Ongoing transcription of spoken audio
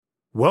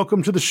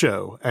Welcome to the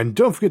show, and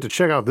don't forget to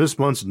check out this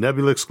month's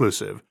Nebula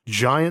exclusive,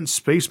 Giant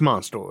Space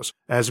Monsters,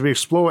 as we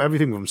explore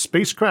everything from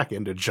space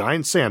kraken to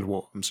giant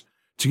sandworms.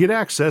 To get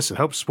access and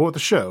help support the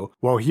show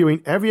while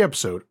hearing every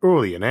episode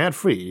early and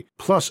ad-free,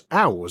 plus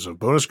hours of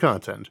bonus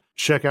content,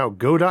 check out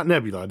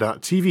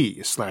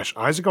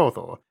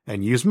go.nebula.tv/IsaacArthur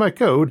and use my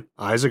code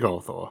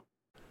IsaacArthur.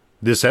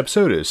 This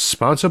episode is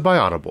sponsored by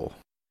Audible.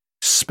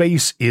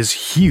 Space is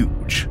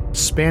huge,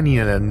 spanning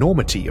an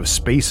enormity of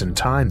space and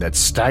time that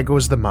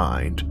staggers the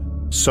mind.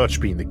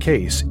 Such being the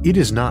case, it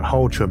is not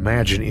hard to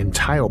imagine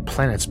entire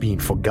planets being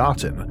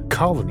forgotten,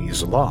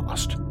 colonies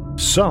lost.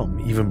 Some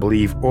even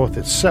believe Earth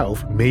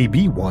itself may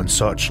be one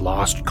such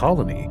lost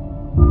colony.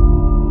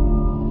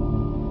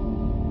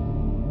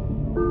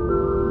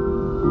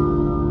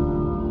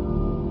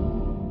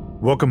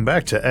 Welcome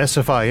back to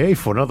SFIA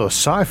for another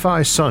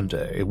Sci-Fi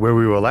Sunday, where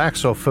we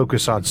relax our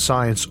focus on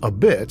science a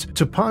bit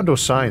to ponder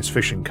science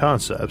fiction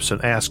concepts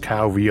and ask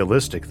how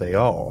realistic they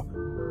are.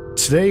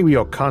 Today we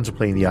are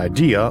contemplating the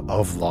idea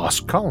of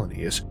lost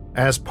colonies,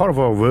 as part of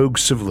our Rogue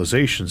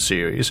Civilization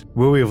series,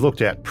 where we have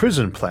looked at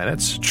prison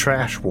planets,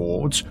 trash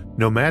worlds,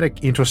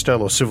 nomadic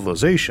interstellar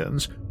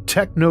civilizations,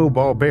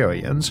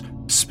 techno-barbarians,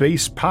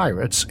 space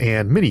pirates,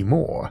 and many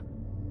more.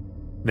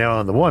 Now,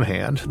 on the one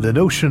hand, the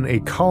notion a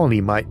colony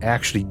might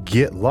actually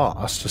get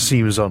lost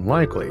seems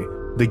unlikely.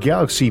 The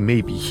galaxy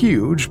may be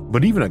huge,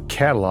 but even a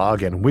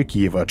catalog and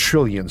wiki of 1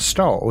 trillion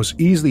stars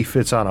easily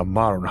fits on a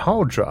modern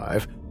hard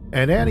drive,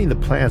 and adding the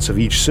planets of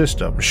each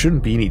system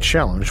shouldn't be any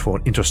challenge for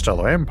an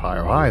interstellar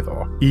empire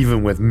either,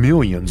 even with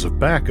millions of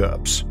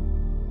backups.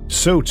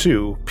 So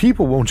too,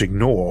 people won't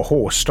ignore a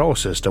whole star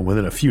system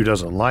within a few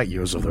dozen light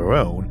years of their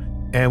own,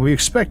 and we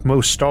expect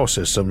most star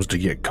systems to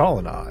get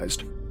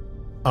colonized.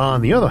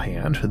 On the other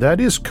hand,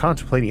 that is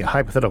contemplating a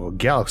hypothetical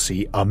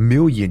galaxy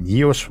 1,000,000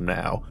 years from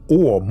now,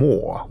 or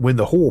more, when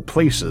the whole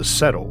place is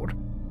settled.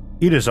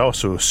 It is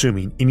also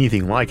assuming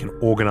anything like an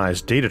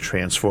organized data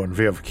transfer and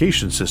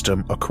verification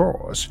system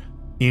occurs.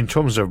 In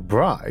terms of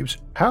bribes,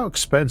 how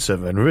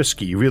expensive and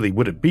risky really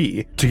would it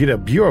be to get a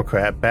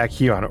bureaucrat back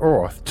here on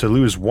Earth to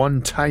lose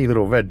one tiny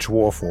little red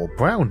dwarf or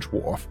brown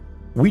dwarf?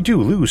 We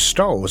do lose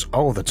stars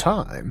all the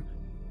time.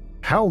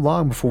 How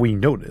long before we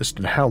noticed,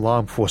 and how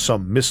long before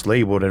some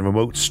mislabeled and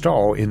remote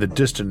star in the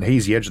distant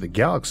hazy edge of the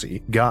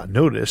galaxy got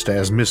noticed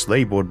as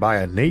mislabeled by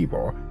a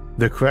neighbor,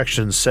 the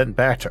corrections sent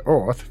back to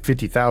Earth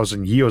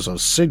 50,000 years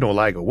of signal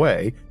lag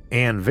away,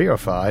 and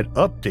verified,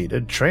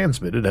 updated,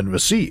 transmitted, and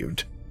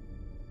received?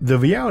 The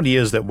reality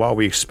is that while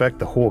we expect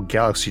the whole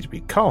galaxy to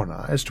be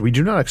colonized, we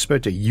do not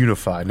expect a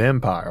unified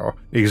empire,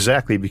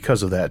 exactly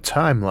because of that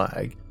time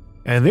lag,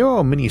 and there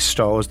are many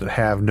stars that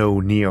have no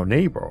near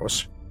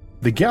neighbors.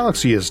 The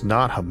galaxy is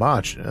not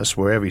homogeneous,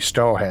 where every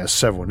star has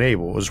several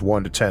neighbors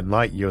 1 to 10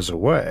 light years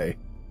away.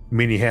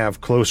 Many have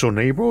closer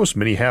neighbors,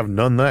 many have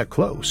none that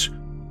close.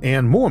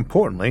 And more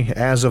importantly,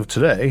 as of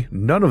today,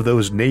 none of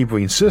those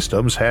neighboring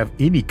systems have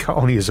any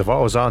colonies of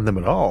ours on them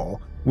at all,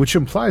 which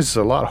implies it's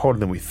a lot harder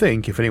than we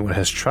think if anyone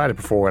has tried it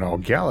before in our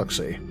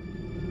galaxy.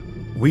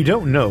 We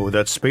don't know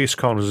that space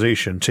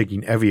colonization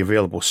taking every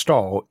available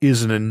star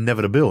is an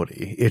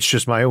inevitability. It's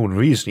just my own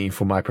reasoning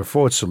for my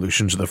preferred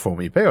solution to the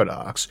Fermi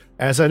paradox,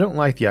 as I don't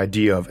like the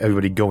idea of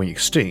everybody going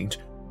extinct,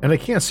 and I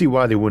can't see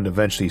why they wouldn't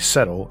eventually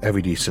settle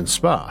every decent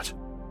spot.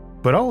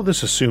 But all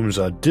this assumes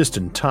a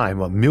distant time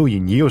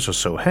 1,000,000 years or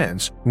so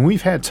hence, when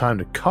we've had time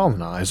to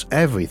colonize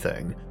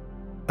everything.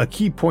 A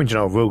key point in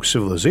our Rogue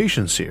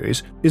Civilization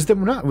series is that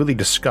we're not really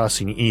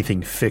discussing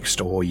anything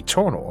fixed or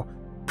eternal.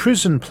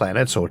 Prison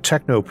planets or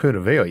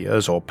techno-primitive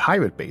areas or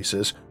pirate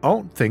bases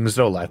aren't things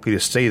that are likely to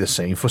stay the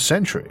same for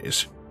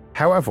centuries.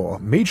 However,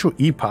 major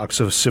epochs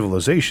of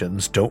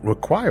civilizations don't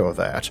require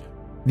that.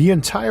 The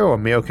entire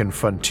American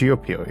frontier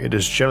period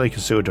is generally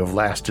considered to have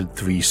lasted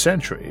 3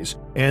 centuries,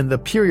 and the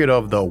period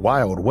of the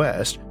Wild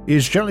West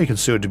is generally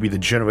considered to be the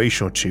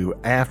generation or two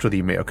after the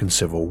American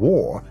Civil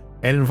War,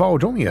 and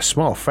involved only a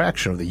small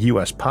fraction of the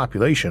US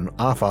population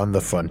off on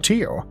the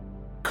frontier.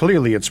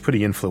 Clearly it's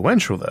pretty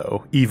influential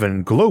though,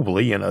 even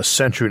globally in a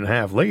century and a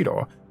half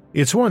later.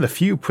 It's one of the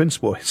few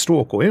principal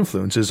historical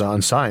influences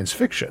on science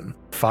fiction: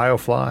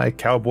 Firefly,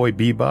 Cowboy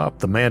Bebop,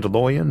 The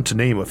Mandalorian, to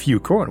name a few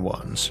current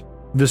ones.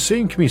 The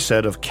same can be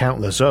said of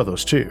countless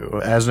others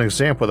too. As an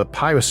example, the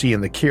piracy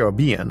in the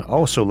Caribbean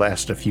also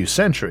lasted a few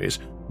centuries,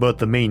 but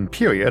the main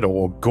period,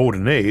 or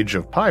golden age,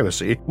 of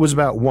piracy was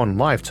about one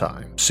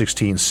lifetime,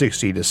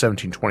 1660 to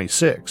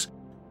 1726.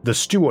 The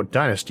Stuart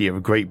dynasty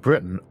of Great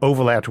Britain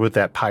overlapped with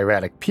that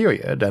piratic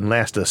period and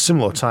lasted a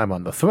similar time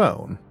on the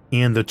throne,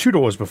 and the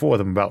Tudors before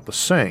them about the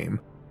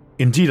same.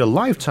 Indeed, a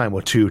lifetime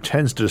or two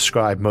tends to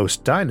describe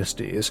most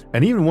dynasties,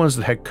 and even ones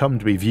that had come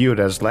to be viewed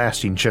as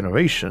lasting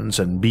generations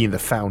and being the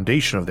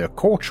foundation of their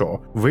culture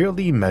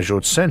rarely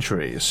measured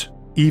centuries,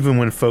 even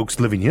when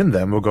folks living in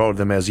them regarded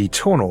them as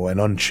eternal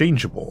and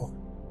unchangeable.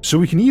 So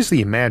we can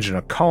easily imagine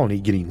a colony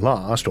getting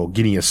lost or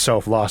getting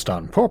itself lost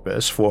on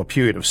purpose for a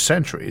period of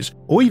centuries,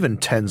 or even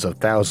tens of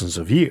thousands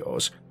of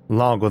years,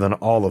 longer than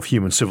all of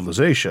human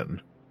civilization.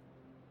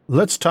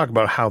 Let's talk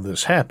about how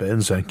this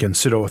happens and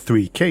consider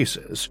 3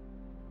 cases.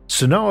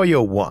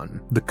 Scenario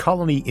 1, the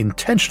colony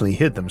intentionally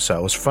hid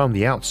themselves from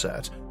the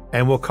outset,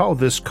 and we'll call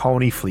this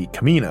Colony Fleet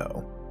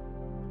Camino.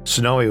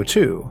 Scenario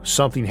 2,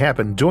 something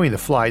happened during the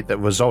flight that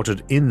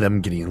resulted in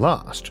them getting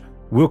lost.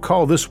 We'll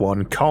call this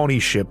one Colony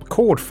Ship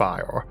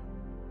Cordfire.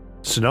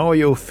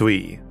 Scenario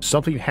 3,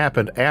 something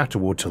happened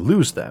afterward to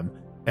lose them,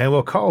 and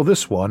we'll call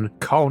this one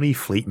Colony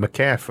Fleet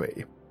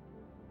McCaffrey.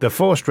 The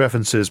first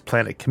references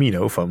Planet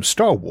Camino from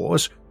Star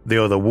Wars. They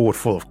are the world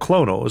full of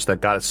clones that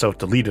got itself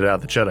deleted out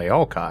of the Jedi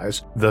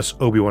archives, thus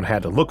Obi-Wan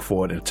had to look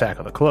for it in Attack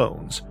of the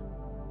Clones.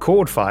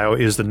 Cordfire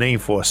is the name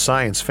for a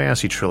science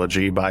fantasy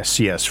trilogy by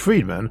C.S.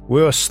 Friedman,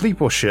 where a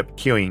sleeper ship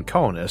carrying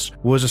colonists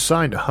was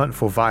assigned to hunt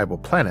for viable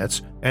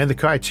planets, and the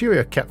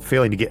criteria kept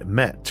failing to get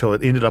met till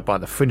it ended up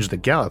on the fringe of the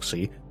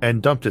galaxy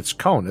and dumped its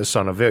colonists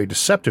on a very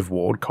deceptive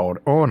world called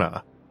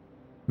Urna.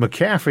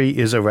 McCaffrey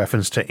is a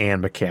reference to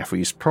Anne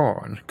McCaffrey's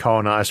Pern,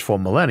 colonized for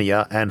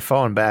millennia and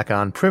fallen back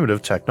on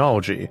primitive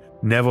technology,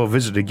 never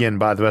visited again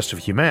by the rest of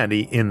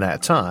humanity in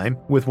that time,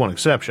 with one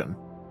exception.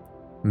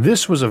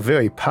 This was a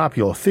very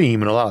popular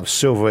theme in a lot of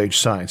Silver Age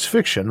science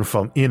fiction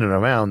from in and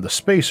around the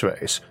space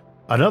race.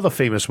 Another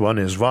famous one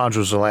is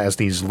Roger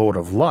Zelazny's Lord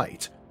of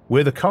Light,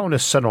 where the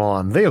colonists settle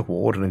on their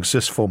world and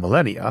exist for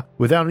millennia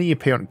without any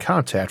apparent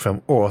contact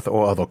from Earth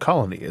or other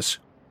colonies.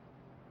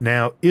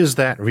 Now, is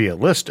that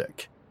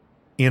realistic?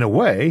 In a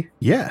way,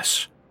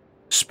 yes.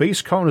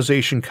 Space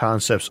colonization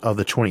concepts of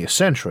the 20th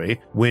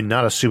century, when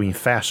not assuming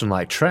fast and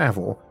light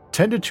travel,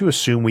 tended to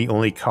assume we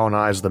only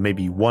colonized the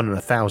maybe 1 in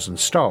 1,000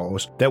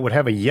 stars that would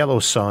have a yellow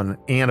sun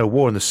and a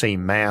world in the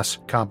same mass,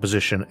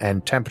 composition,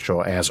 and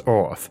temperature as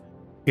Earth.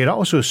 It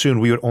also assumed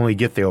we would only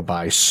get there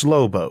by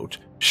slow boat,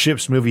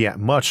 ships moving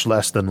at much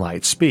less than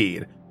light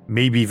speed,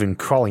 maybe even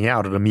crawling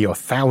out at a mere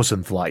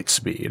 1,000th light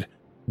speed.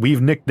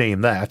 We've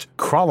nicknamed that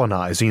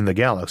colonizing the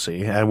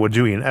galaxy, and we're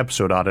doing an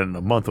episode on it in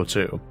a month or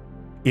two.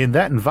 In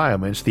that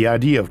environment, the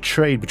idea of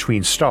trade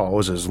between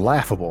stars is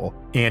laughable,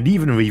 and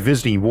even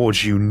revisiting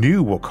worlds you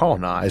knew were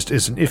colonized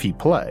is an iffy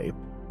play.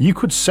 You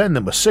could send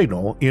them a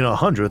signal in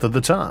 100th of the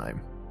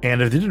time,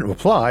 and if they didn't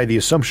reply, the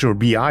assumption would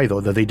be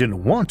either that they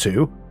didn't want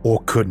to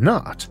or could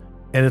not,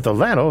 and if the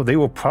latter, they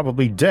were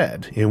probably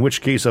dead, in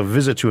which case a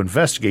visit to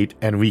investigate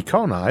and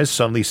recolonize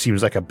suddenly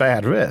seems like a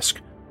bad risk.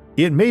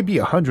 It may be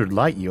 100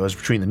 light years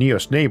between the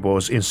nearest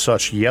neighbors in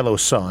such yellow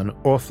sun,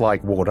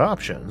 Earth-like world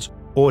options,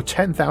 or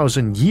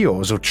 10,000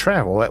 years of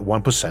travel at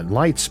 1%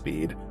 light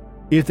speed.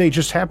 If they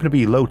just happen to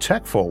be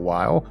low-tech for a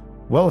while,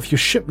 well, if your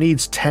ship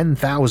needs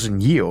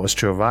 10,000 years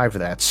to arrive at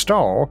that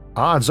star,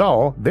 odds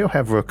are they'll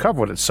have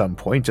recovered at some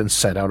point and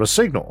sent out a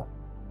signal.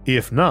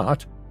 If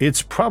not,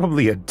 it's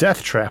probably a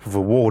death trap of a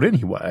world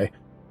anyway,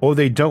 or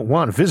they don't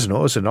want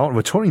visitors and aren't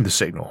returning the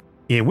signal.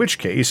 In which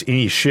case,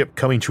 any ship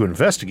coming to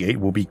investigate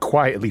will be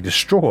quietly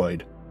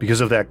destroyed,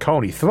 because if that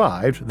colony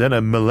thrived, then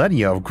a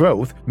millennia of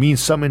growth means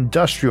some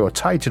industrial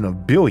titan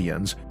of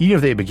billions, even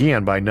if they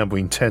began by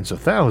numbering tens of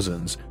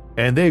thousands,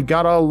 and they've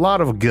got a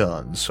lot of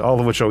guns, all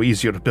of which are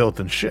easier to build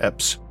than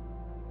ships.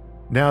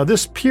 Now,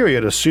 this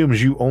period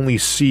assumes you only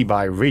see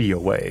by radio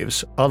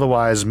waves,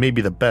 otherwise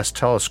maybe the best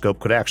telescope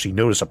could actually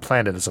notice a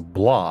planet as a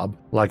blob,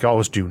 like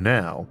ours do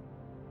now.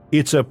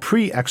 It's a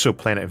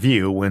pre-exoplanet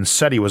view when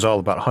SETI was all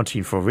about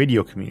hunting for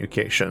radio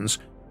communications.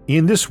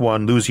 In this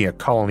one, losing a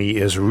colony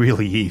is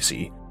really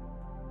easy.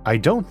 I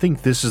don't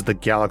think this is the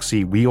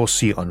galaxy we'll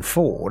see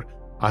unfold.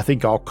 I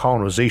think our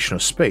colonization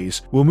of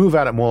space will move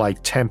out at more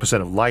like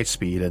 10% of light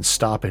speed and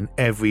stop in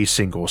every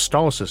single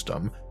star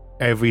system,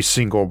 every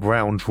single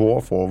brown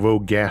dwarf or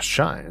rogue gas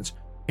giant,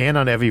 and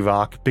on every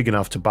rock big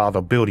enough to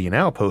bother building an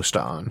outpost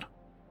on.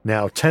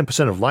 Now,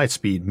 10% of light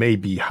speed may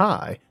be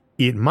high.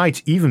 It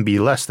might even be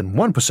less than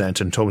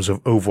 1% in terms of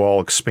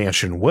overall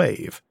expansion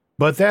wave,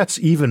 but that's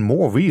even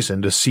more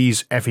reason to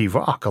seize every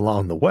rock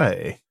along the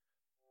way.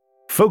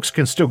 Folks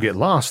can still get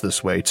lost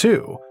this way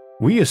too.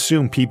 We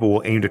assume people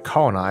will aim to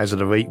colonize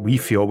at a rate we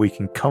feel we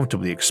can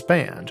comfortably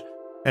expand,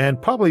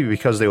 and probably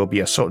because there will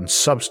be a certain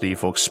subsidy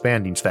for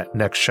expanding to that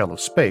next shell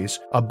of space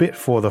a bit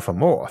further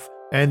from Earth,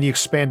 and the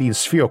expanding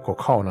spherical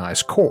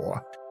colonized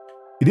core.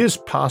 It is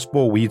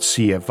possible we'd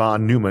see a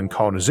von Neumann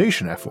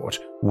colonization effort,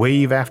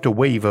 wave after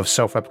wave of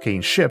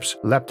self-replicating ships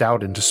leapt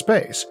out into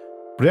space,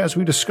 but as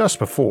we discussed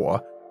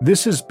before,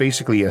 this is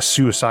basically a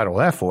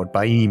suicidal effort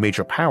by any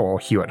major power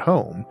here at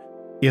home.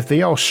 If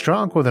they are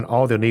stronger than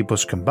all their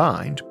neighbors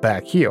combined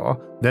back here,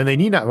 then they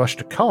need not rush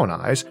to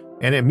colonize,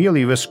 and it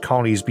merely risks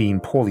colonies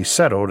being poorly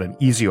settled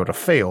and easier to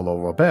fail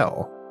or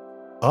rebel.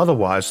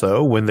 Otherwise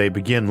though, when they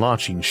begin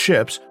launching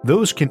ships,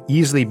 those can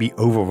easily be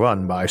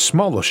overrun by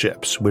smaller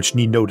ships which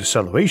need no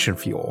deceleration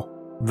fuel,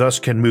 thus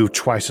can move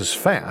twice as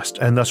fast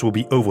and thus will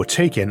be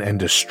overtaken and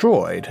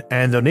destroyed,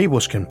 and their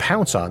neighbors can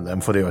pounce on them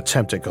for their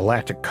attempt at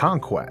galactic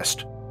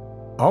conquest.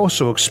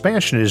 Also,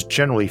 expansion is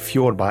generally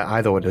fueled by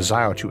either a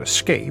desire to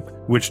escape,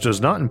 which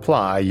does not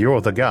imply you're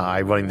the guy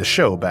running the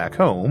show back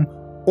home,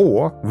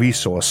 or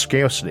resource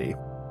scarcity.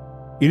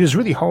 It is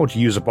really hard to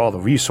use up all the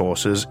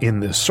resources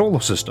in this solar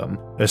system,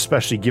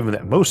 especially given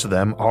that most of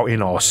them are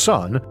in our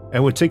sun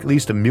and would take at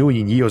least 1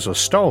 million years of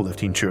star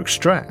lifting to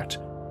extract.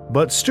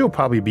 but still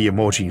probably be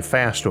emerging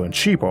faster and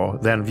cheaper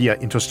than via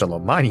interstellar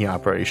mining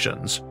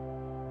operations.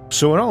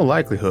 So in all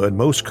likelihood,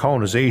 most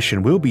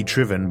colonization will be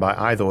driven by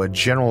either a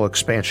general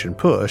expansion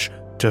push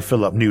to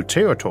fill up new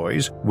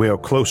territories where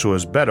closer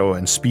is better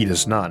and speed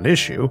is not an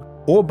issue,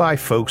 or by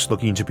folks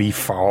looking to be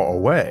far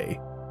away.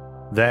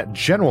 That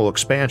general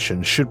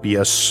expansion should be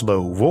a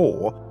slow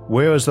roll,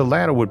 whereas the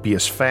latter would be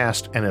as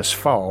fast and as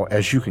far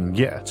as you can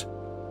get.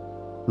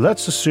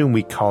 Let's assume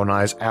we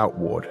colonize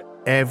outward,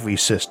 every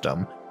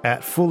system,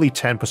 at fully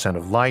 10%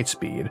 of light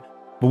speed,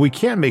 but we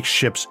can make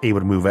ships able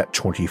to move at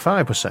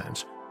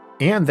 25%,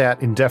 and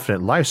that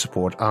indefinite life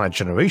support on a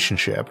generation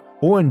ship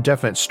or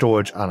indefinite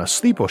storage on a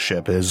sleeper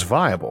ship is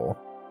viable.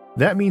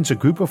 That means a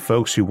group of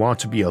folks who want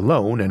to be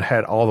alone and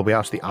head all the way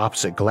out to the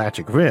opposite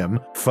galactic rim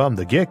from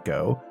the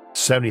get-go,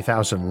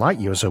 70,000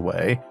 light-years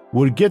away,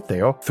 would get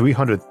there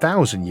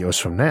 300,000 years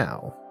from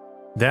now.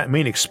 That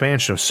main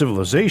expansion of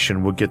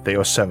civilization would get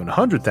there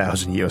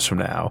 700,000 years from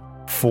now,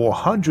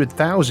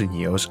 400,000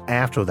 years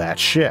after that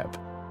ship.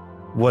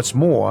 What's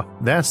more,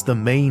 that's the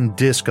main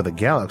disk of the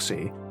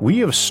galaxy. We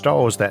have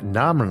stars that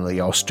nominally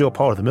are still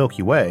part of the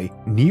Milky Way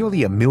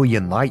nearly 1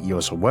 million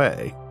light-years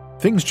away.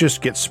 Things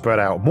just get spread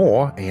out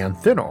more and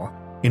thinner.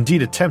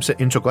 Indeed, attempts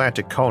at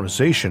intergalactic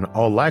colonization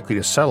are likely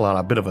to settle on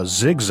a bit of a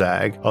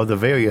zigzag of the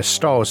various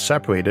stars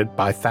separated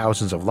by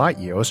thousands of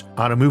light-years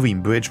on a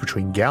moving bridge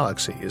between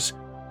galaxies.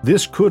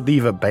 This could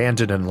leave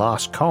abandoned and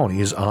lost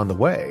colonies on the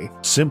way,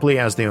 simply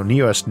as their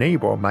nearest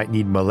neighbor might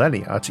need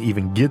millennia to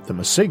even get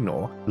them a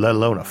signal, let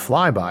alone a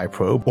flyby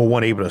probe or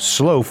one able to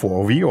slow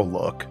for a real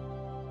look.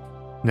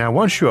 Now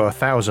once you're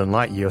 1,000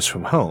 light-years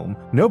from home,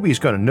 nobody's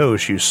going to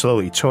notice you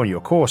slowly turn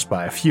your course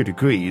by a few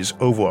degrees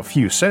over a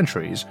few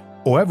centuries,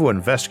 or ever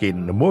investigate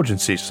an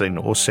emergency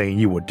signal saying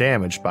you were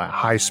damaged by a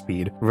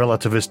high-speed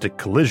relativistic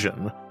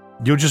collision.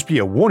 You'll just be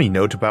a warning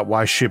note about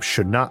why ships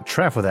should not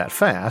travel that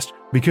fast,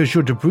 because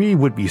your debris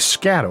would be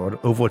scattered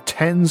over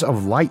tens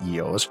of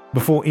light-years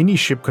before any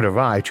ship could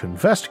arrive to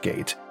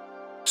investigate.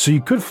 So you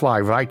could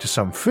fly right to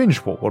some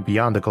fringe world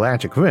beyond the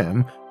galactic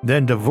rim,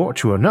 then divert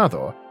to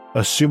another,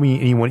 assuming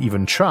anyone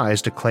even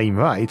tries to claim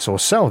rights or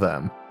sell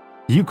them.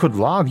 You could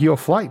log your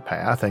flight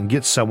path and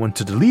get someone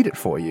to delete it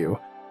for you.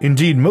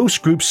 Indeed,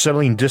 most groups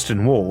settling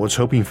distant worlds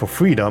hoping for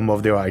freedom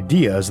of their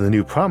ideas in the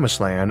new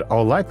promised land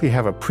are likely to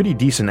have a pretty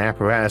decent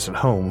apparatus at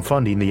home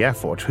funding the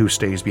effort who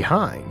stays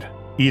behind,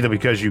 either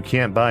because you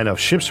can't buy enough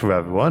ships for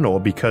everyone or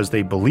because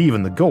they believe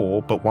in the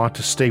goal but want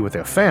to stay with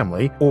their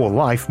family or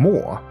life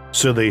more,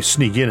 so they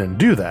sneak in and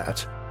do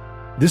that.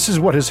 This is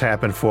what has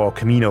happened for our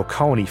Camino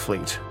colony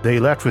fleet. They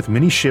left with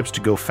many ships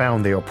to go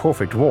found their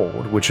perfect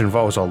world, which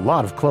involves a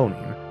lot of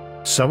cloning.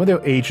 Some of their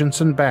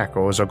agents and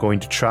backers are going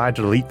to try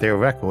to delete their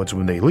records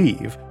when they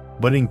leave,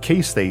 but in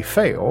case they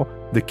fail,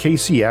 the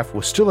KCF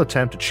will still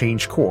attempt to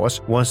change course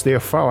once they are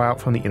far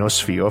out from the inner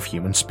sphere of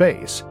human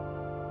space.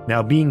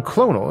 Now, being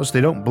cloners,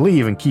 they don't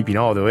believe in keeping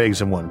all their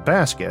eggs in one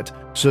basket,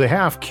 so they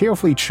have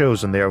carefully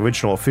chosen their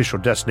original official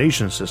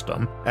destination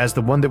system as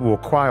the one that will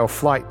require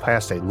flight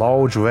past a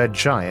large red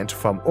giant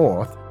from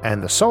Earth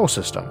and the Sol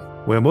system,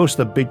 where most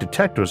of the big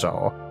detectors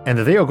are, and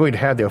that they are going to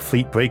have their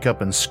fleet break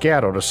up and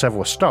scatter to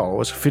several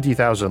stars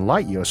 50,000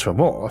 light-years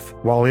from Earth,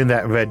 while in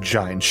that red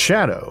giant's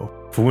shadow,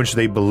 for which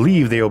they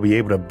believe they will be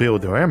able to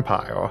build their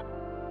empire.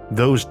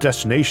 Those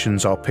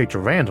destinations are picked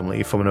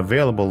randomly from an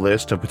available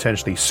list of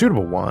potentially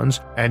suitable ones,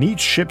 and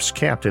each ship's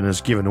captain is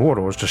given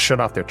orders to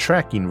shut off their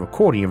tracking and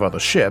recording of other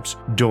ships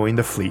during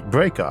the fleet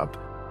breakup,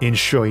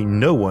 ensuring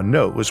no one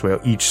knows where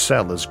each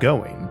cell is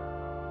going.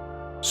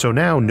 So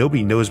now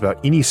nobody knows about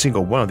any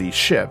single one of these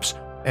ships,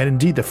 and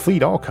indeed the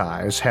fleet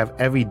archives have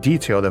every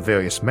detail of the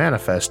various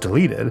manifests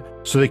deleted,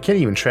 so they can't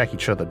even track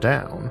each other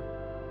down.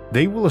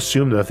 They will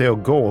assume that if their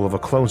goal of a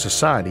clone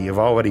society of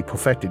already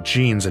perfected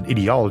genes and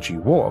ideology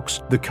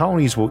works, the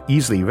colonies will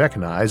easily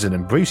recognize and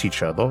embrace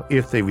each other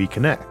if they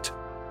reconnect.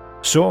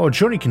 So our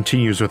journey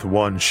continues with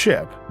one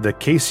ship, the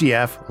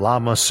KCF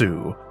Lama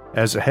Su,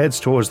 as it heads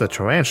towards the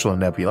Tarantula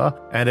Nebula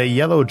and a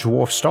yellow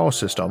dwarf star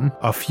system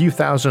a few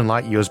thousand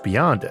light-years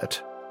beyond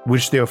it,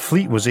 which their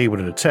fleet was able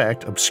to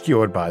detect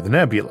obscured by the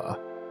nebula.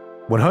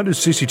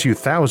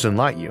 162,000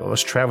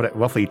 light-years traveled at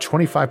roughly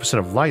 25%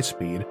 of light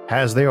speed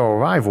has their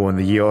arrival in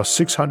the year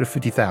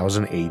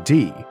 650,000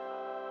 AD.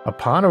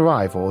 Upon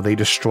arrival, they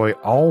destroy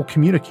all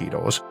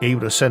communicators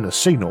able to send a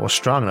signal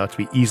strong enough to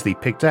be easily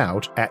picked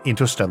out at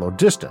interstellar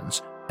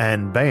distance,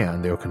 and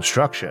ban their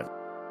construction.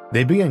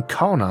 They begin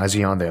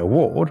colonizing on their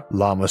world,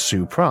 Lama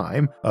Su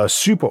Prime, a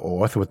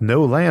super-Earth with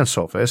no land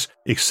surface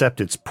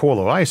except its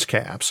polar ice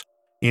caps,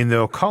 in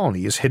their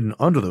colonies hidden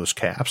under those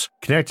caps,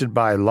 connected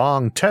by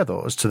long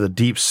tethers to the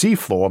deep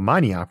seafloor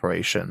mining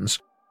operations.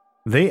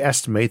 They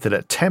estimate that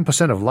at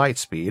 10% of light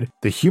speed,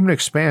 the human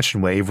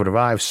expansion wave would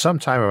arrive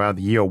sometime around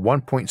the year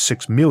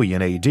 1.6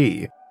 million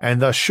AD,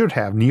 and thus should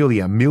have nearly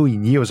 1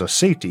 million years of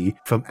safety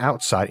from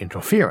outside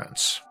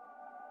interference.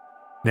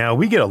 Now,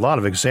 we get a lot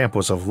of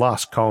examples of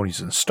lost colonies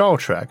in Star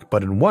Trek,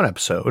 but in one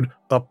episode,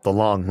 Up the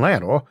Long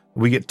Ladder,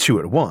 we get two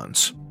at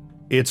once.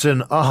 It's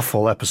an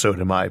awful episode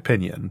in my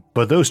opinion,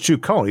 but those two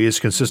colonies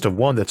consist of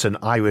one that's an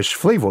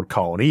Irish-flavored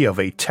colony of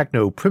a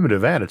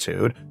techno-primitive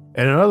attitude,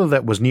 and another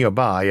that was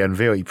nearby and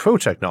very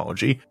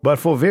pro-technology, but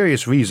for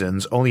various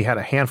reasons only had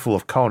a handful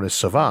of colonists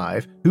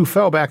survive who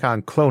fell back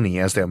on cloning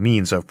as their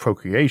means of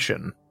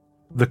procreation.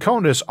 The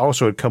colonists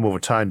also had come over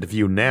time to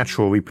view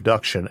natural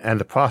reproduction and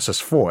the process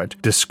for it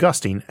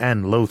disgusting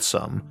and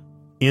loathsome.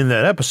 In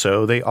that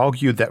episode, they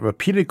argued that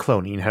repeated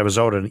cloning had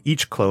resulted in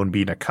each clone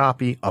being a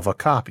copy of a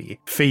copy,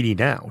 fading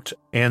out,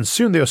 and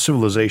soon their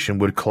civilization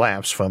would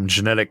collapse from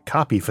genetic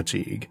copy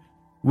fatigue.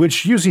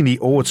 Which, using the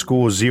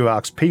old-school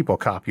Xerox paper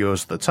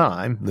copiers at the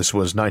time, this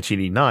was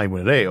 1989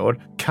 when it aired,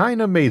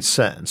 kinda made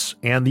sense,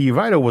 and the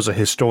writer was a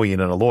historian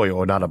and a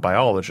lawyer, not a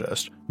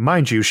biologist.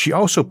 Mind you, she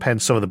also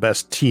penned some of the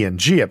best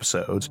TNG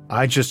episodes.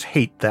 I just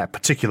hate that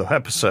particular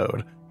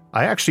episode.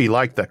 I actually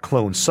like the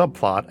clone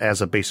subplot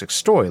as a basic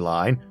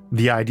storyline,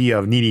 the idea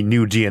of needing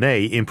new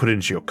DNA input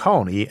into your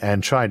colony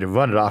and trying to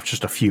run it off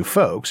just a few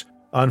folks.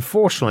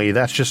 Unfortunately,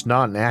 that's just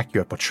not an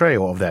accurate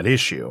portrayal of that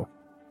issue.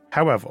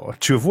 However,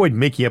 to avoid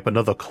making up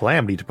another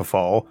calamity to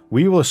befall,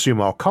 we will assume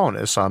our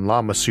colonists on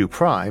Lamasu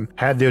Prime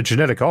had their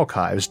genetic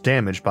archives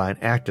damaged by an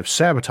act of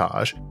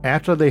sabotage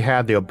after they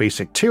had their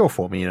basic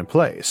terraforming in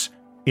place.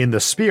 In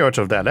the spirit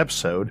of that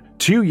episode,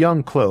 two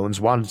young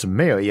clones wanted to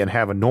marry and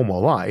have a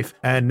normal life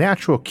and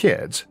natural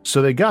kids,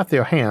 so they got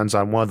their hands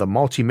on one of the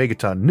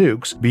multi-megaton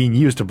nukes being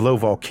used to blow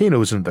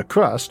volcanoes into the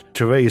crust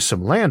to raise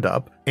some land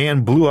up,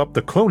 and blew up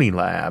the cloning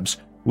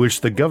labs,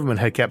 which the government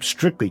had kept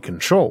strictly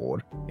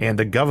controlled, and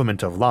the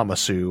government of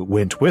Lamasu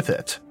went with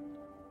it.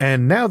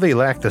 And now they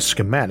lack the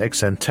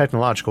schematics and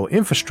technological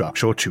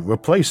infrastructure to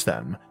replace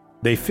them.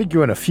 They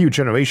figure in a few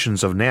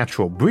generations of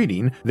natural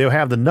breeding, they'll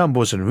have the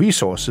numbers and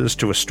resources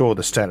to restore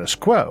the status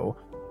quo.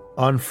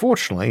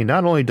 Unfortunately,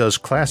 not only does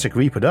classic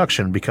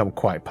reproduction become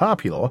quite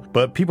popular,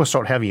 but people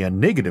start having a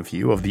negative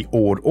view of the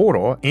old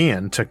order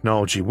and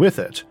technology with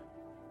it.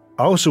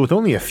 Also, with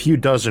only a few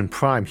dozen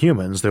prime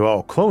humans they're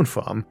all cloned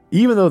from,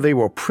 even though they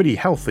were pretty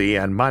healthy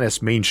and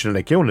minus main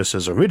genetic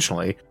illnesses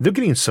originally, they're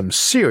getting some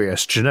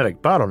serious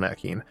genetic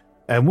bottlenecking,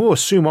 and we'll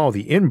assume all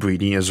the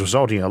inbreeding is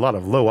resulting in a lot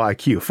of low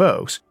IQ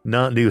folks,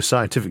 not new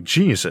scientific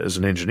geniuses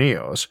and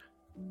engineers.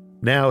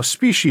 Now,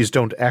 species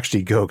don't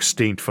actually go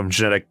extinct from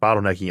genetic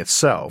bottlenecking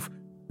itself.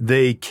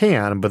 They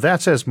can, but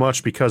that's as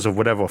much because of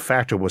whatever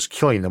factor was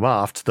killing them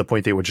off to the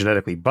point they were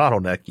genetically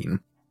bottlenecking.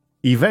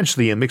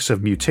 Eventually, a mix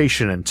of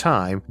mutation and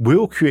time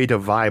will create a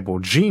viable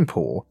gene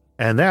pool,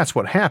 and that's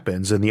what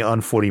happens in the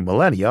unfolding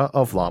millennia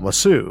of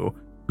Lamasu,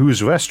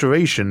 whose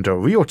restoration to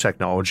real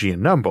technology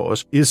in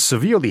numbers is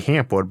severely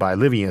hampered by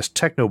living as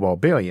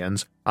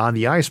techno-barbarians on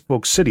the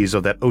iceberg cities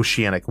of that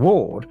oceanic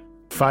world,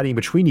 fighting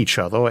between each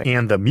other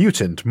and the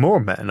mutant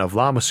mermen of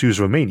Lamasu's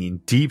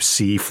remaining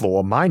deep-sea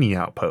floor mining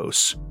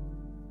outposts.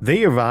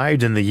 They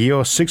arrived in the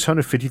year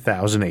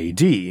 650,000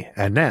 AD,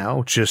 and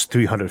now, just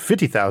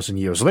 350,000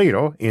 years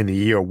later, in the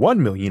year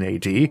 1 million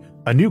AD,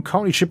 a new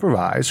colony ship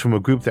arrives from a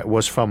group that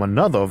was from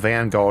another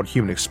vanguard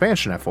human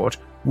expansion effort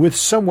with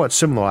somewhat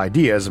similar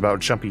ideas about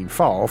jumping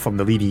far from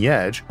the leading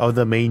edge of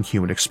the main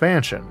human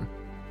expansion.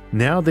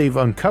 Now they've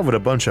uncovered a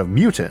bunch of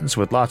mutants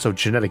with lots of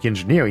genetic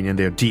engineering in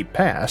their deep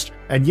past,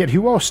 and yet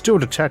who are still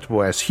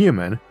detectable as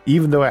human,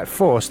 even though at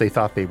first they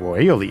thought they were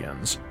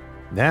aliens.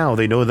 Now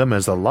they know them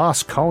as the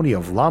lost colony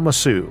of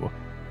Lamasu,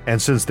 and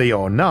since they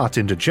are not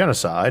into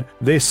genocide,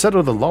 they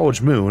settle the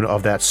large moon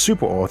of that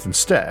super-Earth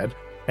instead,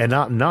 and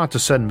opt not to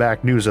send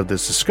back news of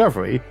this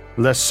discovery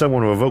lest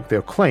someone revoke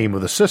their claim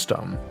of the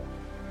system.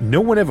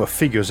 No one ever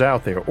figures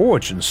out their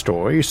origin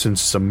story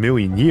since it's a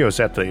million years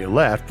after they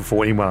left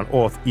before anyone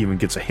on Earth even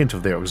gets a hint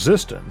of their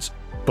existence,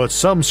 but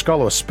some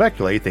scholars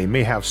speculate they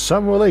may have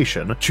some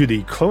relation to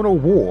the clonal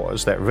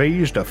wars that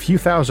raged a few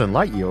thousand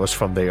light years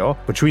from there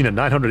between the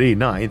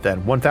 989th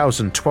and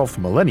 1012th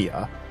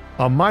millennia,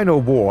 a minor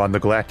war on the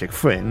galactic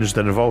fringe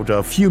that involved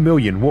a few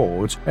million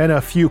worlds and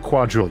a few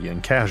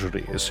quadrillion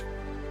casualties.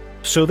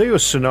 So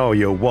there's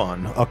Scenario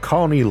 1, a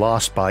colony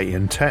lost by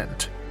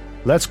intent.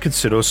 Let's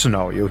consider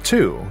Scenario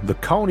 2, the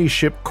colony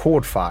ship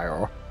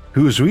Cordfire,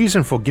 whose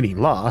reason for getting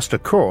lost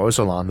occurs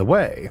along the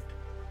way.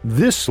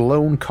 This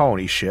lone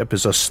colony ship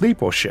is a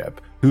sleeper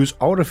ship whose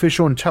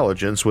artificial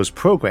intelligence was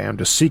programmed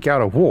to seek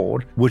out a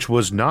world which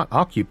was not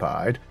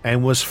occupied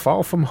and was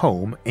far from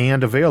home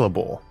and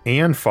available,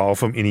 and far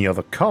from any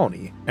other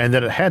colony, and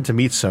that it had to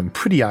meet some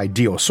pretty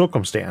ideal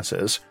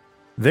circumstances.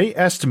 They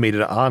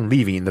estimated on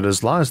leaving that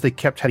as long as they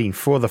kept heading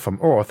further from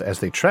Earth as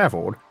they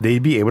traveled,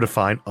 they'd be able to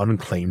find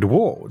unclaimed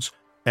worlds,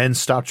 and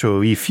stop to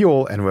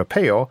refuel and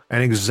repair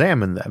and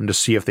examine them to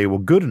see if they were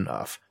good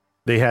enough.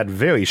 They had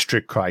very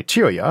strict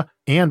criteria,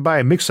 and by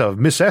a mix of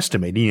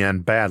misestimating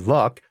and bad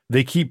luck,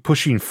 they keep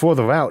pushing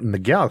further out in the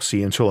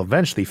galaxy until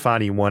eventually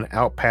finding one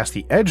out past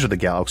the edge of the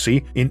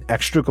galaxy in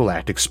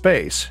extragalactic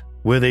space,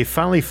 where they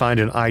finally find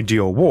an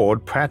ideal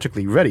world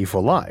practically ready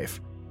for life.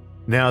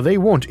 Now, they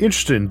weren't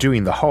interested in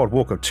doing the hard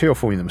work of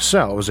terraforming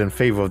themselves in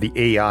favor of the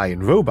AI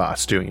and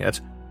robots doing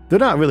it. They're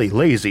not really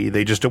lazy,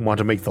 they just don't want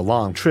to make the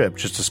long trip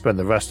just to spend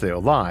the rest of their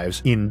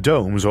lives in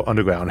domes or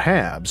underground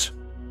habs.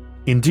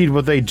 Indeed,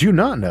 what they do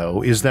not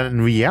know is that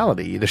in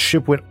reality the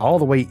ship went all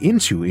the way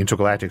into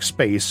intergalactic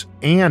space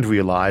and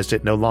realized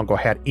it no longer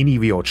had any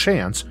real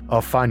chance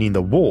of finding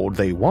the world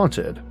they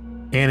wanted.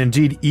 And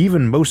indeed,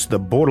 even most of the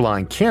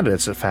borderline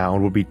candidates it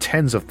found would be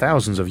tens of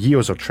thousands of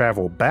years of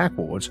travel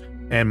backwards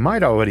and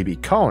might already be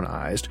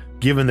colonized,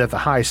 given that the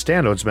high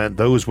standards meant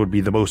those would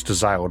be the most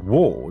desired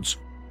worlds.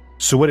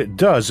 So what it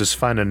does is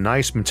find a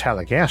nice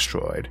metallic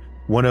asteroid,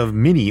 one of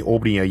many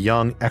orbiting a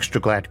young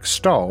extragalactic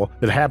star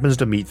that happens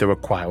to meet the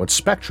required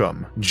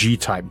spectrum,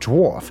 G-type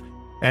dwarf,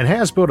 and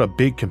has built a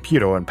big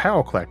computer and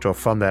power collector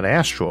from that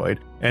asteroid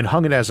and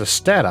hung it as a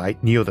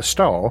statite near the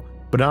star,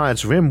 but on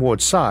its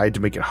rimward side to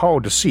make it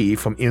hard to see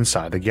from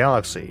inside the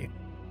galaxy.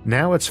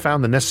 Now it's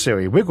found the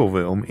necessary wiggle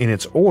room in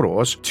its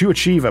orders to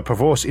achieve a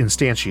perverse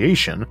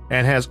instantiation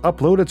and has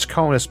uploaded its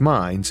colonist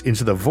minds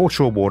into the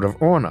virtual world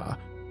of Orna,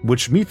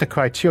 which meet the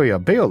criteria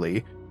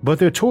barely, but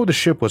they're told the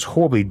ship was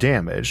horribly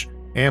damaged,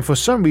 and for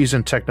some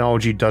reason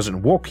technology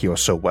doesn't work here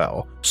so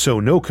well, so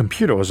no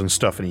computers and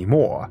stuff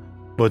anymore.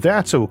 But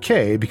that's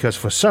okay because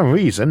for some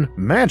reason,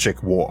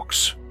 magic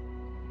works.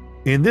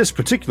 In this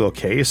particular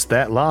case,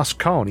 that lost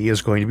colony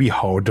is going to be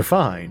hard to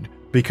find,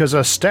 because a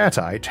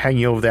statite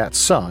hanging over that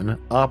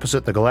sun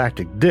opposite the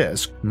galactic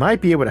disk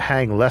might be able to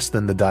hang less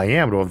than the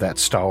diameter of that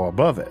star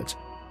above it.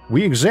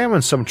 We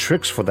examined some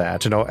tricks for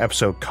that in our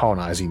episode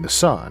Colonizing the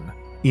Sun.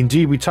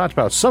 Indeed, we talked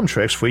about some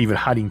tricks for even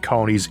hiding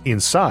colonies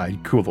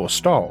inside cooler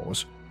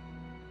stars.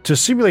 To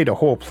simulate a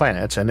whole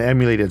planet and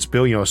emulate its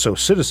billion or so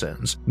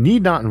citizens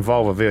need not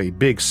involve a very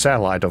big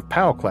satellite of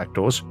power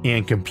collectors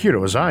and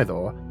computers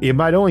either. It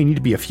might only need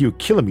to be a few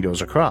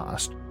kilometers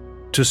across.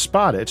 To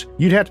spot it,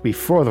 you'd have to be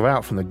further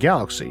out from the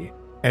galaxy,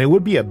 and it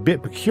would be a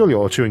bit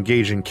peculiar to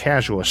engage in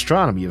casual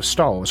astronomy of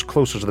stars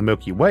closer to the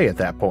Milky Way at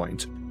that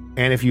point.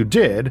 And if you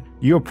did,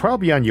 you're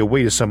probably on your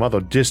way to some other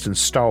distant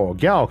star or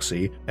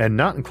galaxy and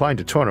not inclined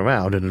to turn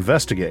around and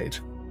investigate.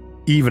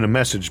 Even a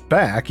message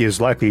back is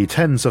likely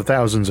tens of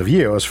thousands of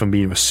years from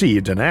being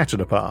received and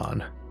acted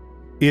upon.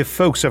 If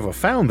folks ever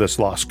found this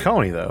lost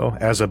colony though,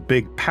 as a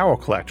big power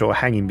collector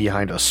hanging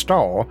behind a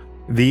star,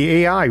 the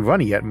AI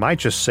running it might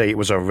just say it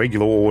was a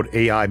regular old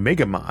AI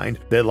megamind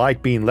that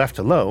liked being left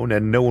alone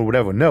and no one would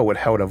ever know it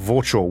held a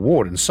virtual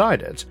world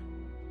inside it.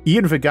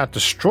 Even if it got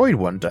destroyed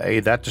one day,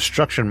 that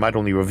destruction might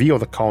only reveal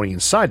the colony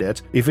inside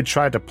it if it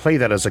tried to play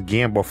that as a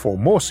gamble for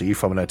mercy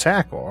from an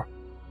attacker.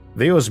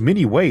 There's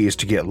many ways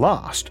to get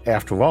lost,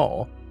 after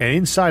all, and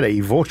inside a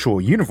virtual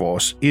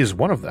universe is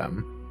one of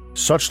them.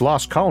 Such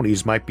lost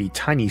colonies might be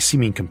tiny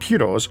seeming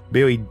computers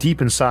buried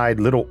deep inside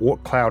little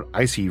Oort cloud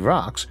icy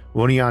rocks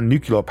running on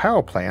nuclear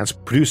power plants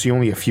producing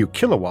only a few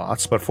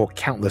kilowatts but for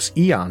countless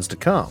eons to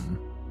come.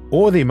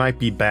 Or they might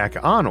be back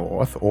on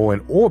Earth or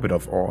in orbit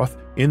of Earth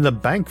in the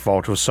bank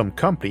vault of some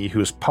company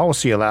whose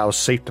policy allows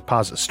safe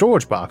deposit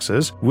storage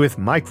boxes with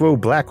micro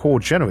black hole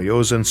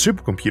generators and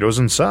supercomputers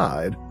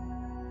inside.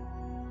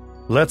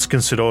 Let's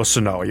consider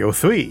Scenario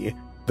 3,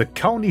 the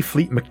Colony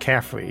Fleet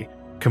McCaffrey,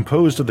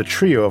 composed of the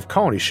trio of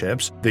colony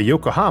ships, the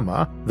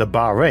Yokohama, the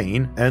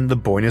Bahrain, and the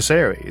Buenos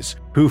Aires,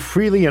 who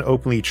freely and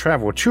openly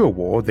traveled to a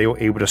world they were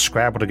able to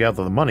scrabble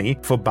together the money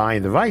for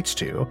buying the rights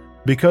to,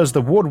 because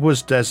the world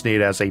was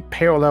designated as a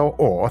parallel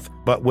Earth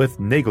but with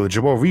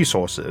negligible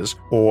resources,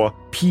 or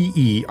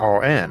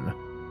PERN.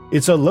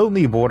 It's a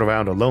lonely world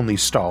around a lonely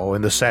star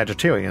in the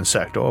Sagittarian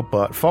sector,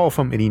 but far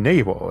from any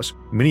neighbors,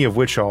 many of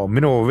which are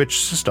mineral-rich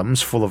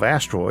systems full of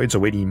asteroids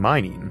awaiting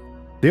mining.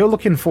 They're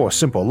looking for a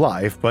simple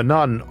life, but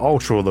not an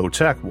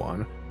ultra-low-tech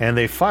one, and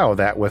they file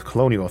that with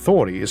colonial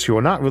authorities who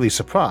are not really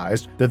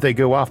surprised that they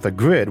go off the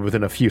grid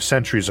within a few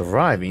centuries of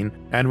arriving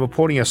and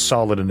reporting a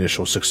solid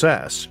initial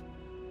success.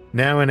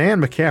 Now, in Anne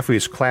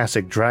McCaffrey's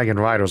classic Dragon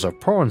Riders of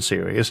Pern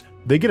series,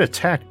 they get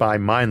attacked by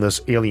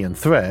mindless alien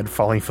thread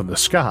falling from the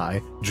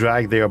sky,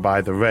 dragged there by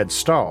the Red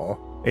Star,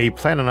 a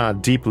planet on a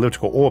deep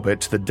elliptical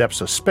orbit to the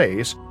depths of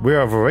space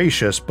where a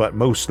voracious but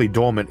mostly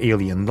dormant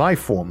alien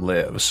lifeform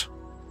lives.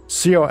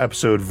 See our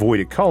episode Void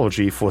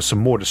Ecology for some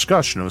more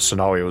discussion of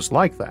scenarios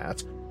like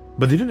that,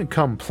 but they didn't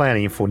come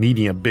planning for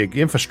needing a big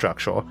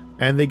infrastructure,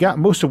 and they got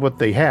most of what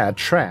they had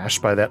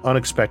trashed by that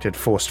unexpected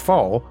forced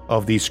fall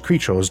of these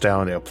creatures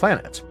down on their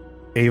planet.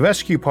 A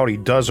rescue party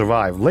does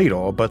arrive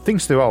later, but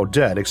thinks they're all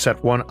dead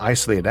except one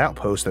isolated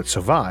outpost that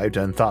survived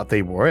and thought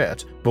they were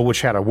it, but which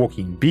had a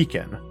working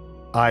beacon.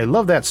 I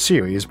love that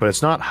series, but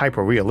it's not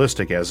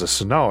hyper-realistic as a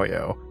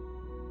scenario.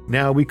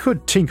 Now, we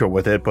could tinker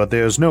with it, but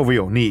there's no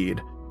real need.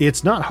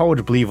 It's not hard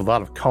to believe a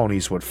lot of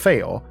colonies would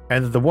fail,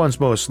 and that the ones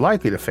most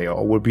likely to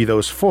fail would be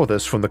those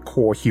furthest from the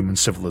core human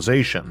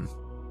civilization.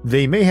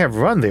 They may have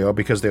run there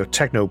because they're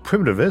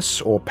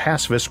techno-primitivists or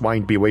pacifists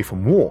wanting to be away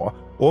from war,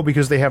 or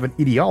because they have an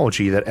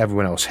ideology that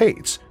everyone else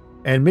hates,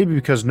 and maybe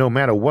because no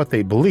matter what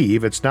they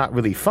believe, it's not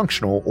really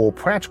functional or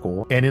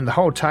practical, and in the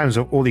hard times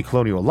of early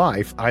colonial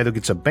life either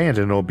gets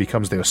abandoned or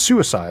becomes their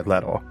suicide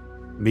letter.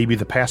 Maybe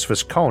the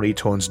pacifist colony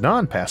turns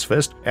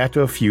non-pacifist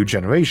after a few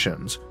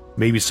generations.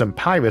 Maybe some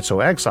pirates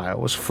or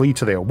exiles flee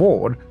to their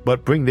world,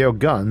 but bring their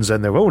guns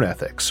and their own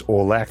ethics,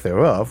 or lack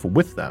thereof,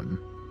 with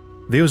them.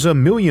 There's a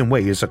million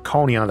ways a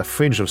colony on the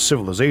fringe of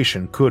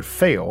civilization could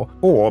fail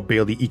or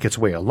barely eke its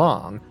way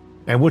along,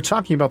 and we're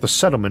talking about the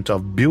settlement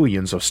of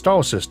billions of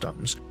star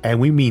systems, and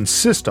we mean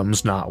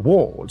systems, not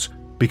worlds,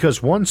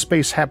 because one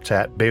space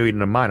habitat buried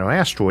in a minor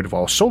asteroid of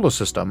our solar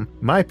system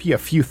might be a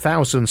few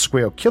thousand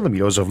square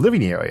kilometers of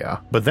living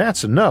area, but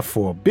that's enough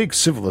for a big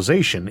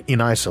civilization in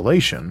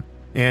isolation.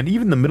 And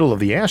even in the middle of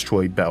the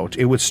asteroid belt,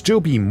 it would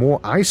still be more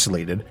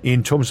isolated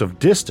in terms of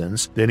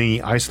distance than any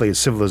isolated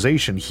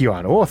civilization here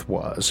on Earth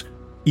was,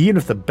 even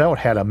if the belt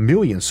had a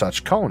million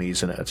such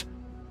colonies in it.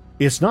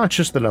 It's not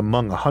just that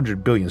among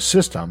 100 billion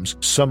systems,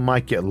 some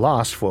might get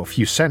lost for a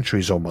few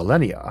centuries or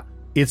millennia.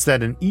 It's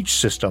that in each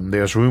system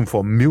there's room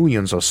for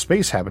millions of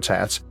space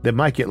habitats that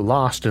might get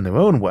lost in their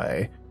own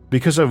way,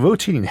 because a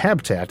rotating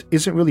habitat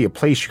isn't really a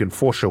place you can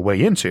force your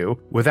way into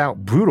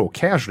without brutal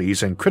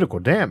casualties and critical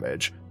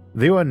damage.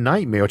 They're a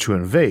nightmare to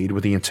invade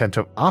with the intent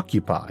of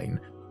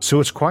occupying, so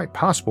it's quite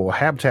possible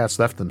habitats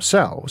left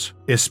themselves,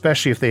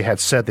 especially if they had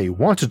said they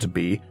wanted to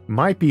be,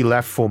 might be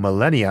left for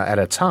millennia at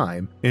a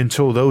time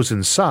until those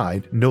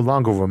inside no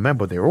longer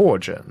remember their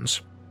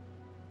origins.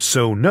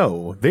 So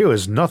no, there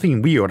is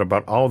nothing weird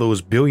about all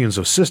those billions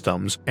of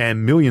systems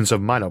and millions of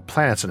minor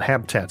planets and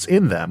habitats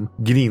in them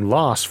getting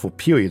lost for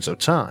periods of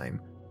time.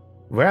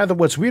 Rather,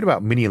 what's weird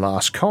about many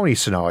lost colony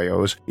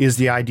scenarios is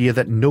the idea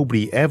that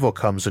nobody ever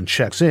comes and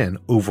checks in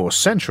over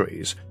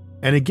centuries.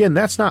 And again,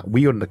 that's not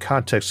weird in the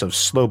context of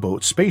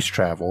slowboat space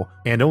travel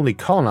and only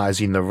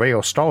colonizing the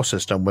rare star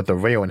system with the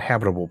rare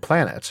inhabitable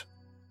planet.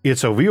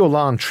 It's a real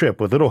long trip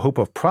with little hope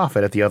of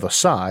profit at the other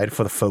side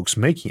for the folks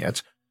making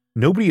it.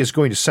 Nobody is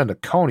going to send a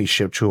colony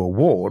ship to a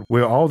world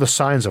where all the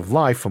signs of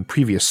life from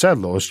previous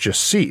settlers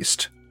just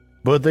ceased.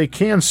 But they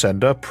can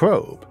send a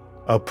probe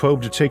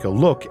to take a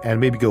look and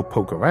maybe go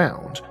poke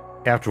around.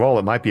 After all,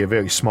 it might be a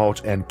very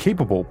smart and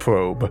capable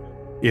probe.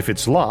 If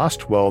it's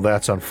lost, well,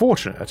 that's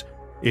unfortunate.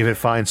 If it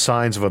finds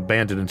signs of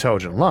abandoned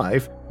intelligent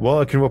life,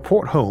 well, it can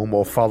report home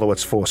or follow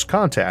its force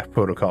contact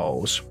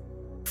protocols.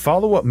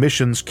 Follow-up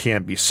missions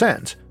can be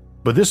sent,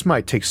 but this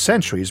might take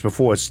centuries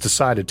before it's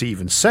decided to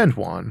even send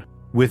one,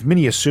 with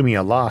many assuming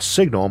a lost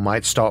signal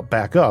might start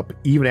back up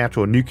even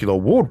after a nuclear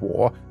world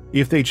war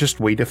if they just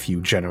wait a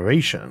few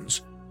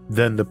generations.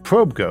 Then the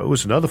probe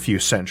goes another few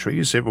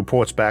centuries, it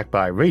reports back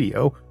by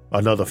radio,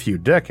 another few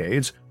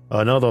decades,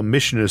 another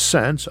mission is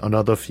sent,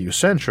 another few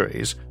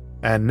centuries,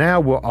 and now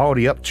we're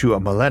already up to a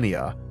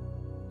millennia.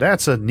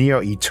 That's a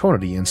near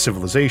eternity in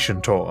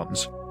civilization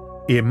terms.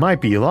 It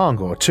might be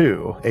longer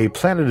too. A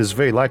planet is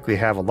very likely to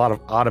have a lot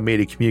of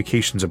automated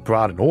communications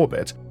abroad in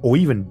orbit, or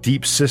even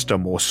deep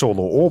system or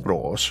solar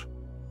orbiters.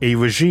 A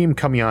regime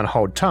coming on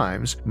hard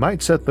times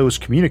might set those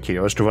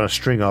communicators to run a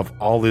string of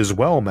all is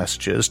well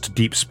messages to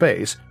deep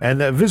space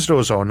and that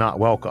visitors are not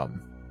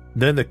welcome.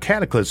 Then the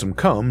cataclysm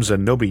comes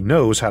and nobody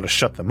knows how to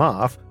shut them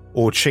off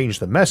or change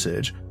the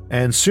message,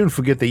 and soon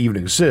forget they even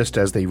exist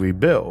as they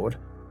rebuild.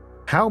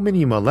 How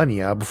many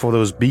millennia before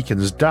those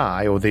beacons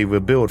die or they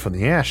rebuild from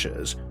the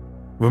ashes?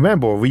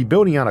 Remember,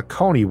 rebuilding on a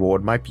colony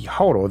world might be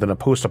harder than a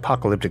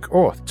post-apocalyptic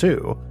Earth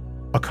too.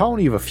 A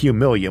colony of a few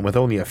million with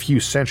only a few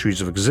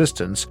centuries of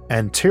existence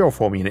and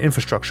terraforming and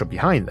infrastructure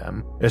behind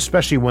them,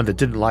 especially one that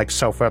didn't like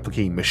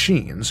self-replicating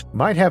machines,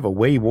 might have a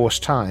way worse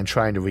time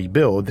trying to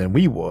rebuild than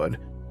we would.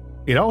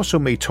 It also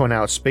may turn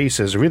out space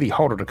is really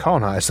harder to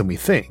colonize than we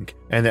think,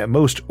 and that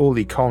most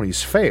early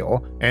colonies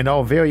fail and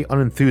are very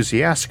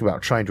unenthusiastic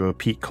about trying to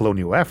repeat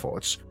colonial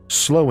efforts,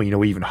 slowing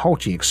or even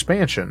halting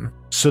expansion,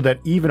 so that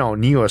even our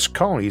nearest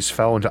colonies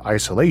fell into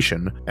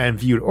isolation and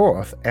viewed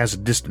Earth as a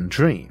distant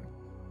dream.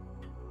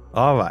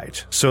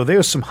 Alright, so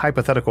there's some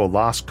hypothetical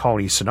lost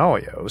colony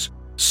scenarios.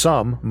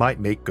 Some might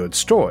make good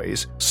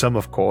stories, some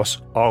of course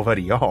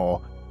already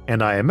are,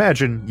 and I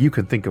imagine you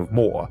can think of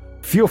more.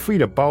 Feel free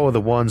to borrow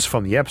the ones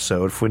from the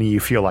episode for any you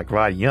feel like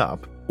writing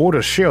up, or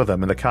to share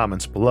them in the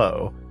comments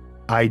below.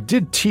 I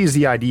did tease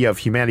the idea of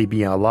humanity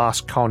being a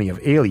lost colony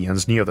of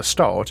aliens near the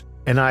start,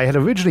 and I had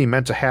originally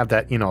meant to have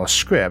that in our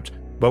script,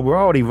 but we're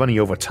already running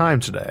over time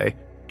today.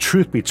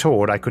 Truth be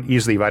told, I could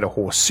easily write a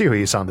whole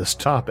series on this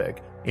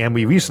topic, and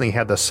we recently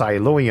had the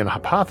Silurian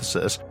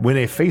hypothesis win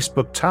a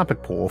Facebook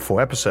topic poll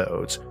for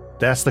episodes.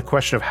 That's the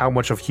question of how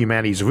much of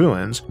humanity's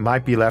ruins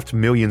might be left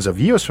millions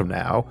of years from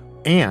now,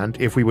 and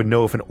if we would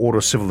know if an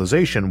older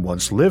civilization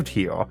once lived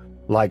here,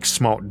 like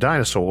smart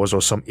dinosaurs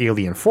or some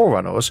alien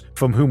forerunners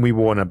from whom we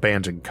were an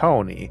abandoned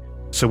colony.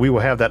 So we will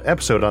have that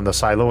episode on the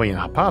Silurian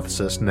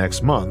hypothesis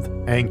next month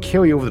and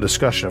carry over the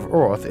discussion of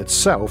Earth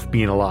itself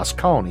being a lost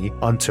colony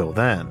until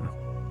then.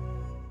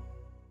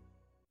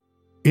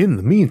 In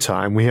the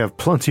meantime, we have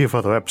plenty of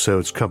other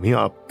episodes coming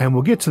up, and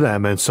we'll get to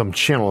them and some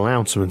channel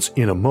announcements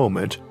in a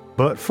moment.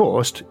 But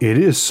first, it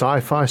is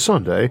Sci-Fi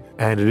Sunday,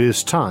 and it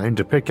is time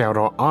to pick out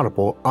our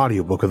Audible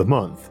audiobook of the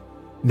month.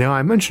 Now,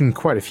 I mentioned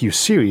quite a few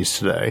series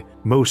today,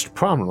 most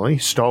prominently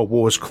Star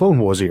Wars Clone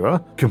Wars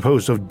era,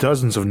 composed of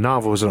dozens of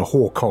novels and a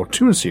whole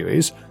cartoon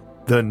series,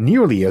 the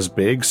nearly as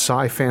big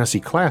sci-fantasy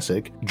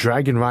classic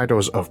Dragon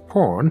Riders of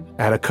Porn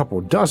at a couple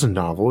dozen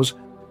novels,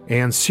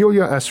 and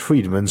Celia S.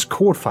 Friedman's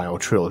Court File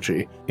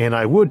trilogy, and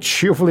I would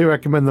cheerfully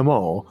recommend them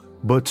all,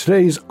 but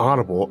today's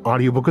Audible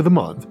audiobook of the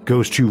month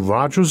goes to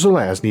Roger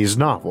Zelazny's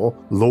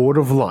novel Lord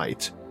of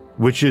Light,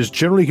 which is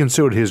generally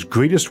considered his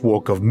greatest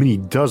work of many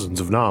dozens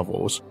of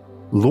novels.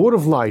 Lord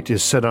of Light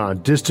is set on a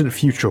distant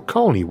future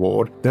colony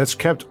world that's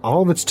kept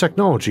all of its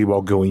technology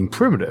while going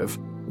primitive,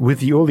 with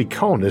the early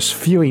colonists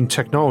fearing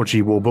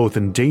technology will both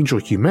endanger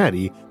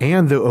humanity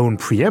and their own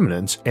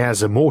preeminence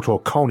as immortal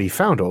colony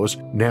founders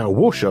now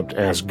worshipped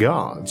as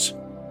gods.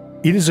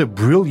 It is a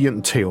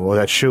brilliant tale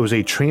that shows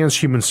a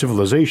transhuman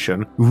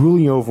civilization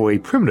ruling over a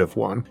primitive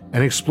one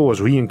and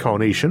explores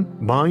reincarnation,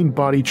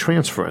 mind-body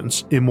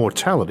transference,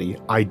 immortality,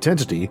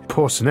 identity,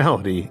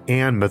 personality,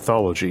 and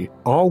mythology,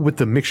 all with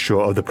the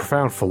mixture of the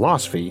profound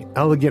philosophy,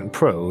 elegant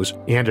prose,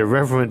 and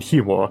irreverent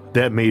humor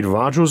that made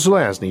Roger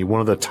Zelazny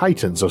one of the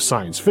titans of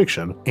science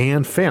fiction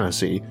and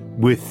fantasy,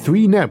 with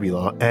 3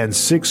 Nebula and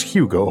 6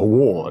 Hugo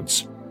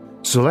Awards.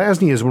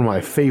 Zelazny is one of my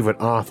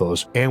favorite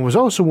authors and was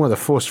also one of the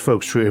first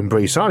folks to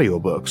embrace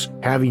audiobooks,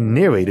 having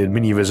narrated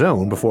many of his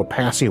own before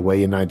passing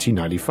away in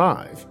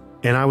 1995.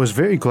 And I was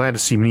very glad to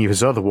see many of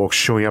his other works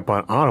showing up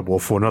on Audible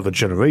for another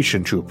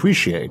generation to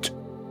appreciate.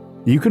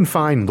 You can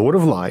find Lord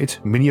of Light,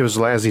 many of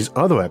Zelazny's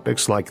other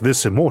epics like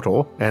This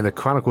Immortal and The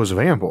Chronicles of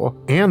Amber,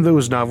 and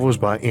those novels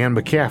by Anne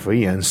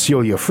McCaffrey and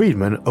Celia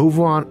Friedman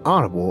over on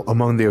Audible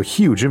among their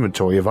huge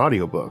inventory of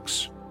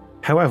audiobooks.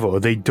 However,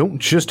 they don't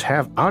just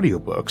have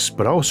audiobooks,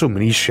 but also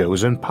many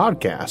shows and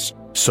podcasts,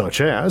 such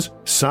as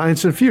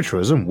Science and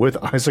Futurism with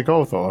Isaac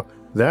Arthur.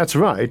 That's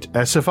right,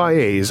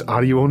 SFIA's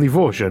audio-only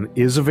version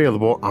is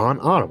available on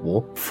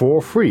Audible for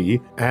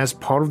free as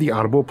part of the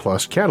Audible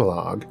Plus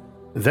catalog.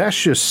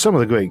 That's just some of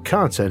the great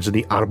content in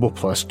the Audible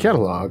Plus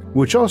catalog,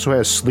 which also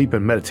has sleep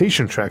and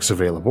meditation tracks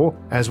available,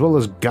 as well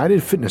as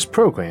guided fitness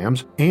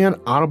programs and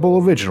Audible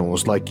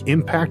originals like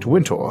Impact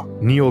Winter,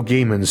 Neil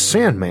Gaiman's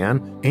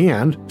Sandman,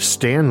 and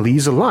Stan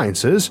Lee's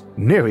Alliances,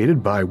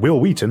 narrated by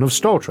Will Wheaton of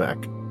Star Trek.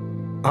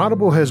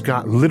 Audible has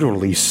got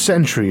literally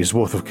centuries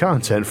worth of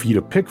content for you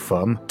to pick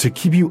from to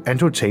keep you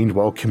entertained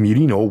while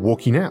commuting or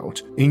working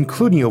out,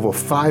 including over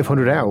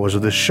 500 hours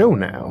of the show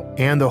now,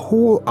 and the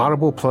whole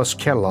Audible Plus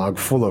catalog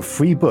full of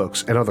free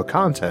books and other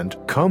content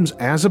comes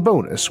as a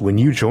bonus when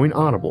you join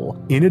Audible,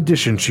 in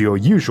addition to your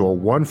usual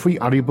 1 free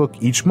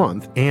audiobook each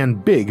month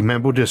and big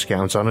member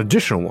discounts on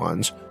additional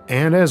ones.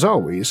 And as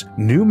always,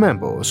 new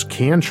members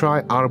can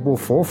try Audible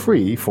for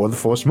free for the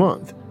first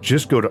month.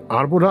 Just go to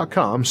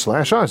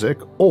audible.com/Isaac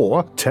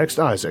or text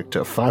Isaac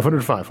to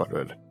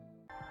 500-500.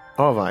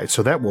 Alright,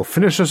 so that will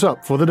finish us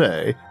up for the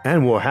day,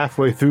 and we're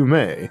halfway through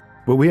May,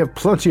 but we have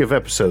plenty of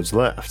episodes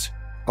left.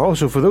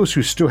 Also, for those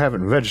who still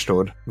haven't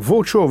registered,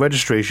 virtual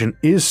registration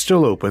is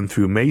still open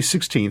through May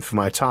 16th for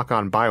my talk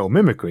on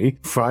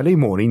biomimicry, Friday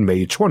morning,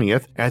 May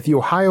 20th, at the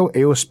Ohio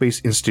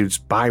Aerospace Institute's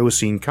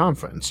Bioscene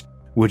Conference,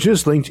 which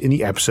is linked in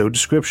the episode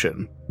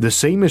description. The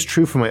same is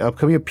true for my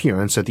upcoming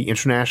appearance at the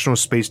International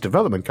Space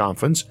Development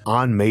Conference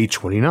on May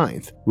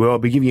 29th, where I'll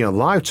be giving a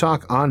live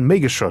talk on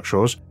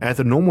megastructures at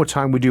the normal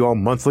time we do our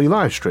monthly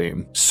live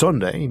stream,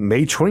 Sunday,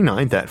 May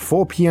 29th at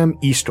 4 p.m.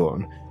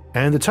 Eastern.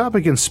 And the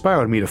topic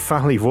inspired me to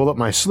finally roll up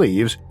my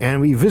sleeves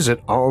and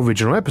revisit our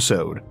original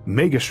episode,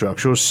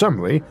 Megastructures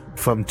Summary,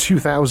 from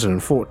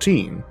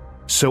 2014.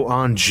 So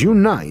on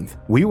June 9th,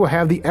 we will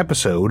have the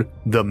episode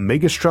The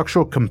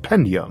Megastructure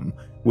Compendium,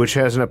 which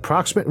has an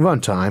approximate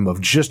runtime of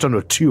just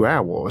under 2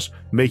 hours,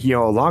 making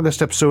our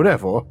longest episode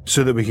ever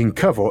so that we can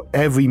cover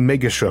every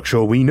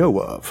megastructure we know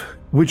of,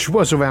 which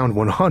was around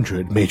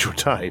 100 major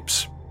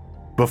types.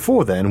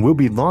 Before then, we'll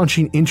be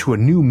launching into a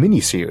new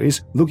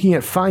mini-series looking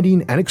at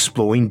finding and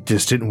exploring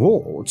distant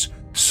worlds,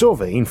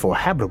 surveying for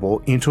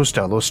habitable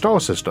interstellar star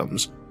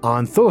systems,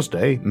 on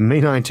Thursday, May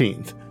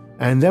 19th.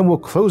 And then we'll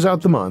close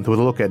out the month with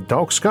a look at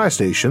dark sky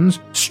stations,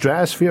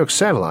 stratospheric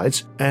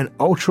satellites, and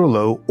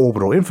ultra-low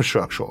orbital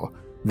infrastructure.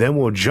 Then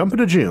we'll jump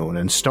into June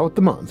and start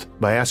the month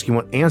by asking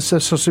what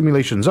ancestor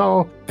simulations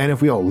are and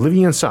if we are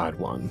living inside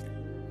one.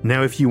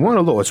 Now, if you want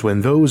alerts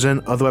when those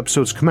and other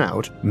episodes come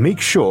out, make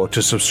sure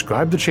to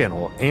subscribe to the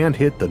channel and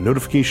hit the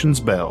notifications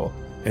bell.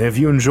 And if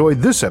you enjoyed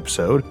this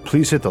episode,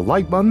 please hit the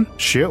like button,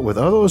 share it with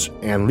others,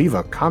 and leave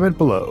a comment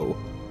below.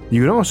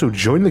 You can also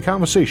join the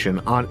conversation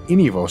on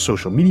any of our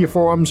social media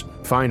forums,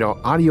 find our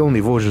audio-only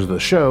versions of the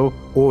show,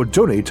 or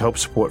donate to help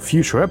support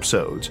future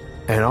episodes.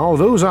 And all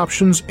those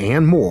options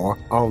and more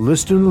are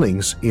listed in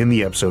links in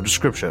the episode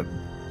description.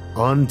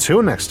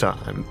 Until next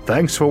time,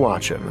 thanks for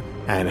watching,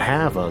 and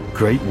have a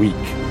great week.